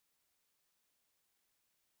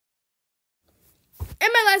In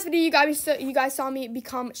my last video, you guys saw me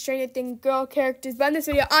become Stranger Things girl characters, but in this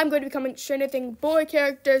video, I'm going to be becoming Stranger Things boy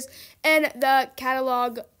characters in the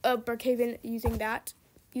catalog of Brookhaven using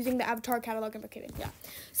the avatar catalog in Brookhaven. Yeah.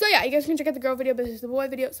 So yeah, you guys can check out the girl video, but this is the boy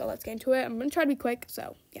video, so let's get into it. I'm going to try to be quick,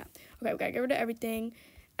 so yeah. Okay, we got to get rid of everything,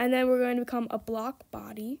 and then we're going to become a block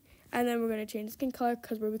body, and then we're going to change the skin color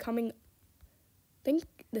because we're becoming, I think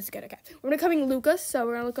this is good, okay. We're becoming Lucas, so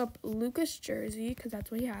we're going to look up Lucas jersey because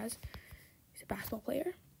that's what he has. He's a basketball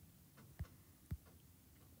player.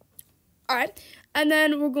 All right, and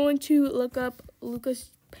then we're going to look up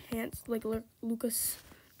Lucas pants, like Lucas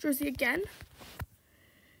jersey again.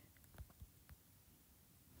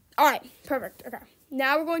 All right, perfect. Okay,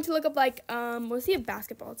 now we're going to look up like let's see a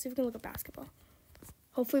basketball. Let's see if we can look up basketball.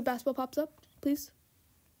 Hopefully, basketball pops up, please.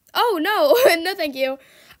 Oh no, no, thank you.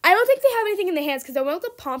 I don't think they have anything in the hands because I went with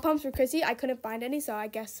the pom poms for Chrissy. I couldn't find any, so I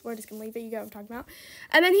guess we're just gonna leave it. You get what I'm talking about.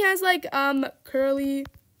 And then he has like curly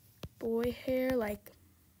boy hair, like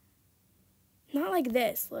not like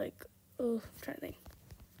this. Like, oh, I'm trying to think.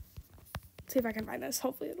 Let's see if I can find this.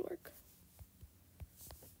 Hopefully, it'll work.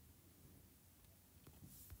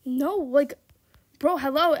 No, like, bro,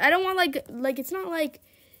 hello. I don't want like it's not like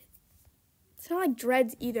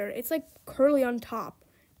dreads either. It's like curly on top.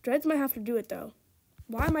 Dreads might have to do it though.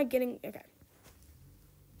 Why am I getting okay?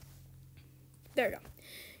 There we go.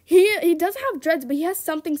 He does have dreads, but he has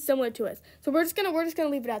something similar to it. So we're just gonna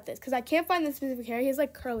leave it at this because I can't find the specific hair. He has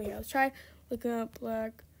like curly hair. Let's try looking up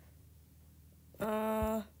black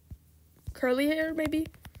curly hair maybe.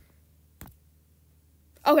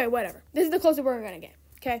 Okay, whatever. This is the closest we're gonna get.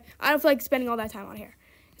 Okay, I don't feel like spending all that time on hair.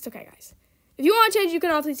 It's okay, guys. If you want to change, you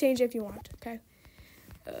can obviously change it if you want. Okay.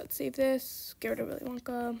 Let's save this. Get rid of Willy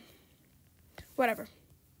Wonka. Whatever.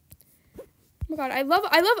 Oh my god, I love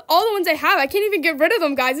all the ones I have. I can't even get rid of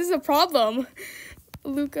them, guys. This is a problem.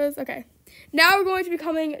 Lucas. Okay. Now we're going to be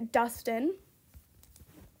becoming Dustin.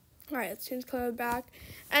 All right, let's change color back,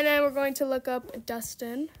 and then we're going to look up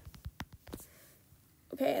Dustin.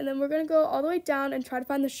 Okay, and then we're gonna go all the way down and try to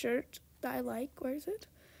find the shirt that I like. Where is it?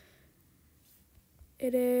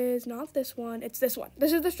 It is not this one. It's this one.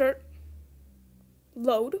 This is the shirt.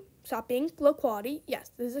 Load. Stop being low quality.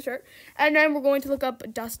 Yes, this is the shirt. And then we're going to look up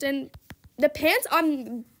Dustin. The pants,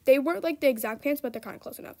 they weren't like the exact pants, but they're kind of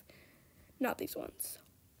close enough. Not these ones.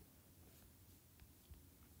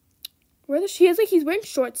 Where is he? He's wearing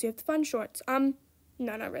shorts. So you have to find shorts. No,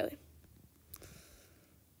 not really.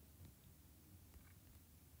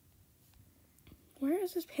 Where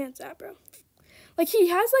is his pants at, bro? Like, he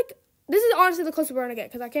has, like, this is honestly the closest we're gonna get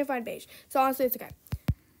because I can't find beige. So, honestly, it's okay.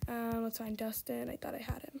 Let's find Dustin. I thought I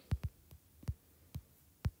had him.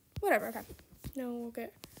 Whatever, okay. No, okay.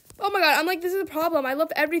 Oh my god, I'm like, this is a problem. I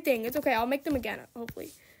love everything. It's okay. I'll make them again,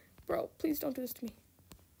 hopefully. Bro, please don't do this to me.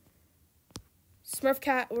 Smurf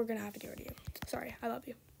Cat, we're gonna have to get rid of you. Sorry, I love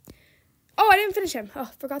you. Oh, I didn't finish him.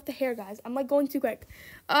 Oh, forgot the hair, guys. I'm, like, going too quick.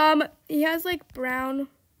 He has, like, brown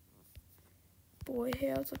boy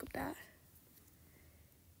hair. Let's look at that.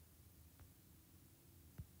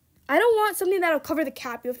 I don't want something that'll cover the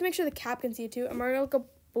cap. You have to make sure the cap can see it too. I'm going to look up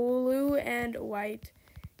blue and white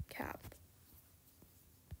cap.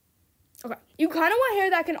 Okay. You kind of want hair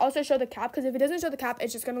that can also show the cap because if it doesn't show the cap,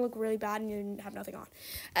 it's just going to look really bad and you have nothing on.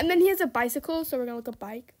 And then he has a bicycle, so we're going to look up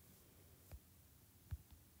bike.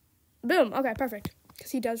 Boom. Okay, perfect.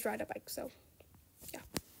 Because he does ride a bike, so yeah.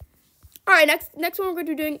 All right, next one we're going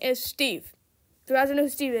to be doing is Steve. If you guys don't know who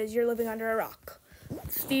Steve is, you're living under a rock.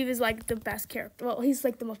 Steve is, like, the best character. Well, he's,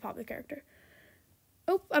 like, the most popular character.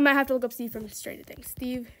 Oh, I might have to look up Steve from Stranger Things.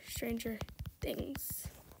 Steve, Stranger Things.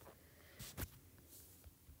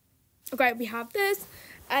 Okay, we have this.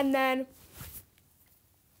 And then,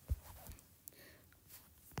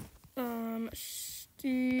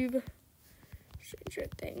 Steve, Stranger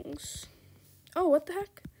Things. Oh, what the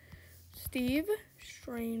heck? Steve,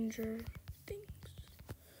 Stranger Things.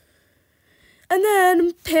 And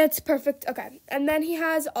then pants, perfect. Okay, and then he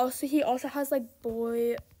also has like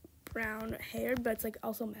boy brown hair, but it's like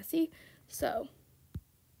also messy. So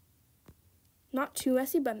not too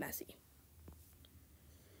messy, but messy.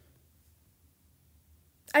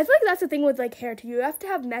 I feel like that's the thing with like hair too. You have to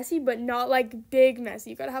have messy, but not like big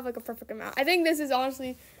messy. You gotta have like a perfect amount. I think this is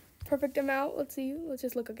honestly perfect amount. Let's see. Let's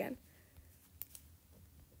just look again.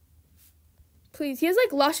 Please, he has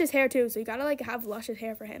like luscious hair too, so you gotta like have luscious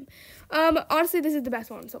hair for him. Honestly, this is the best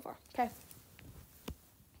one so far. Okay.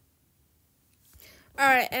 All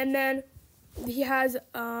right, and then he has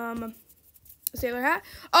a sailor hat.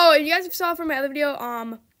 Oh, you guys saw from my other video,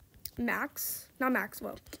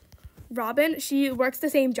 Robin, she works the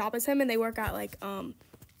same job as him, and they work at like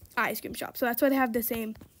ice cream shop. So that's why they have the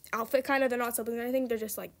same outfit, kind of. They're not siblings or anything. They're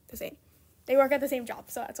just, like, the same. They work at the same job,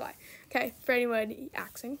 so that's why. Okay, for anyone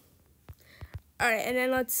asking. All right, and then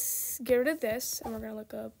let's get rid of this, and we're going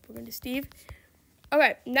to do Steve.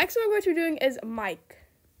 Okay, next one we're going to be doing is Mike.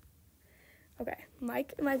 Okay,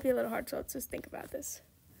 Mike might be a little hard, so let's just think about this.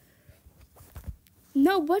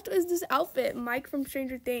 No, what is this outfit? Mike from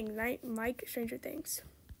Stranger Things, right? Mike, Stranger Things.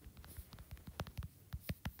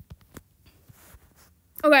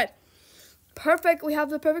 Okay, perfect. We have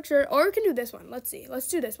the perfect shirt, or we can do this one. Let's see. Let's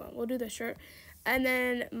do this one. We'll do this shirt. And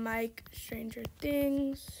then Mike, Stranger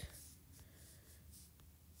Things.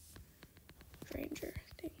 Stranger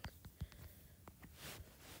Things.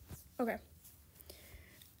 Okay.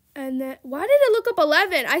 And then, why did it look up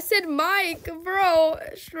 11? I said Mike, bro.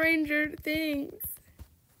 Stranger Things.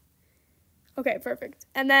 Okay, perfect.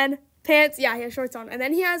 And then pants. Yeah, he has shorts on. And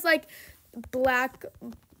then he has, like, black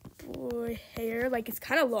boy hair. Like, it's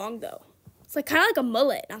kind of long, though. It's, like, kind of like a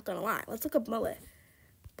mullet, not gonna lie. Let's look up mullet.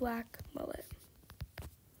 Black mullet.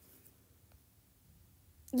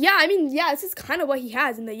 Yeah, I mean, yeah, this is kind of what he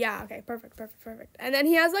has in the, yeah, okay, perfect. And then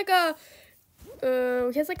he has, like, a,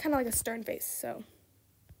 he has, like, kind of like a stern face, so.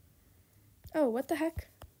 Oh, what the heck?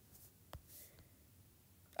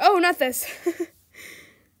 Oh, not this.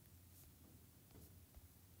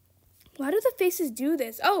 Why do the faces do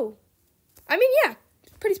this? Oh, I mean, yeah,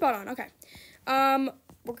 pretty spot on, okay.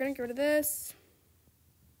 We're gonna get rid of this.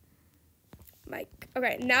 Mike.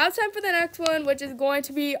 Okay, now it's time for the next one, which is going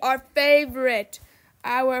to be our favorite.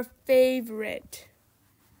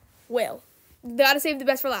 Will. Gotta save the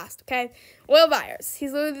best for last, okay? Will Byers.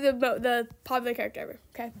 He's literally the popular character ever,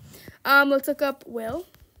 okay? Let's look up Will.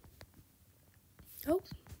 Oh,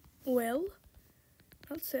 Will.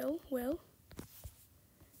 Not Sil, Will.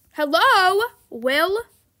 Hello? Will?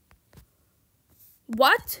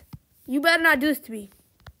 What? You better not do this to me.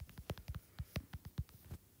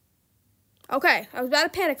 Okay, I was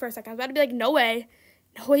about to panic for a second. I was about to be like, no way.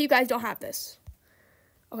 No way you guys don't have this.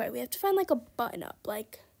 Okay, we have to find, like, a button up,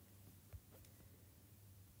 like,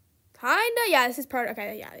 kinda, yeah, this is part,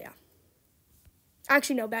 okay, yeah.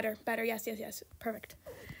 Actually, no, better, yes, perfect.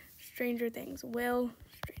 Stranger Things, Will,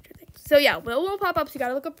 Stranger Things. So, yeah, Will won't pop up, so you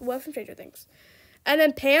gotta look up Will from Stranger Things. And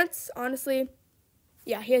then pants, honestly,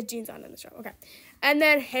 yeah, he has jeans on in the show, okay. And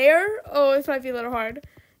then hair, oh, this might be a little hard.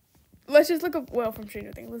 Let's just look up Will from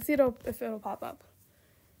Stranger Things. Let's see if it'll pop up.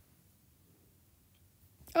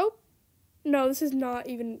 Oh. No, this is not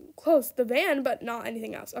even close. The van, but not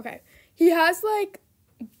anything else. Okay. He has, like,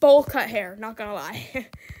 bowl cut hair. Not gonna lie.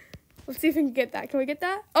 Let's see if we can get that. Can we get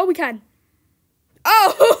that? Oh, we can.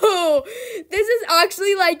 Oh! This is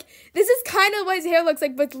actually, like, this is kind of what his hair looks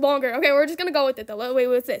like, but it's longer. Okay, we're just gonna go with it, though. Wait,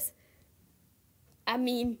 what's this? I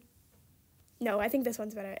mean, no, I think this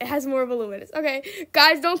one's better. It has more voluminous. Okay,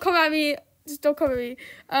 guys, don't come at me. Just don't come at me.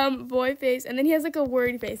 Boy face. And then he has, like, a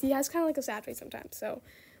worried face. He has kind of, like, a sad face sometimes, so.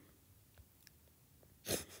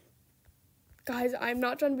 Guys, I'm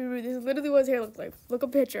not trying to be rude. This is literally what his hair looks like. Look a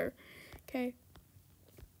picture. Okay.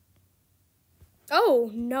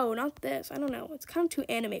 Oh, no, not this. I don't know. It's kind of too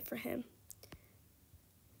anime for him.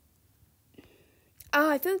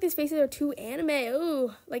 Oh, I feel like these faces are too anime.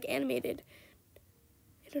 Oh, like animated.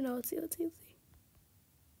 I don't know. Let's see.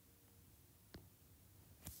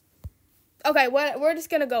 Okay, we're just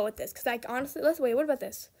going to go with this. Because, like, honestly, let's wait. What about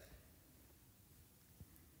this?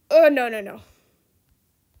 Oh, no.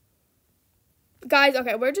 Guys,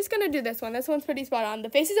 okay, we're just going to do this one. This one's pretty spot on. The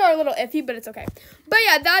faces are a little iffy, but it's okay. But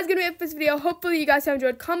yeah, that's going to be it for this video. Hopefully you guys have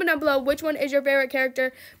enjoyed. Comment down below which one is your favorite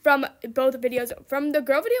character from both videos. From the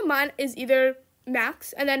girl video, mine is either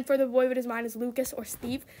Max, and then for the boy videos, mine is Lucas or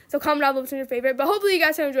Steve. So comment down below which one is your favorite. But hopefully you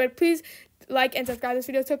guys have enjoyed. Please like and subscribe. This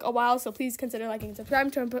video took a while, so please consider liking and subscribing.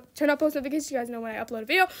 Turn on post notifications so you guys know when I upload a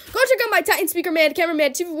video. Go check out my Titan Speaker Man,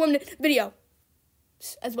 Cameraman, Chief of Woman video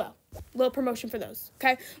as well. Little promotion for those,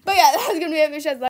 okay? But yeah, that's going to be it.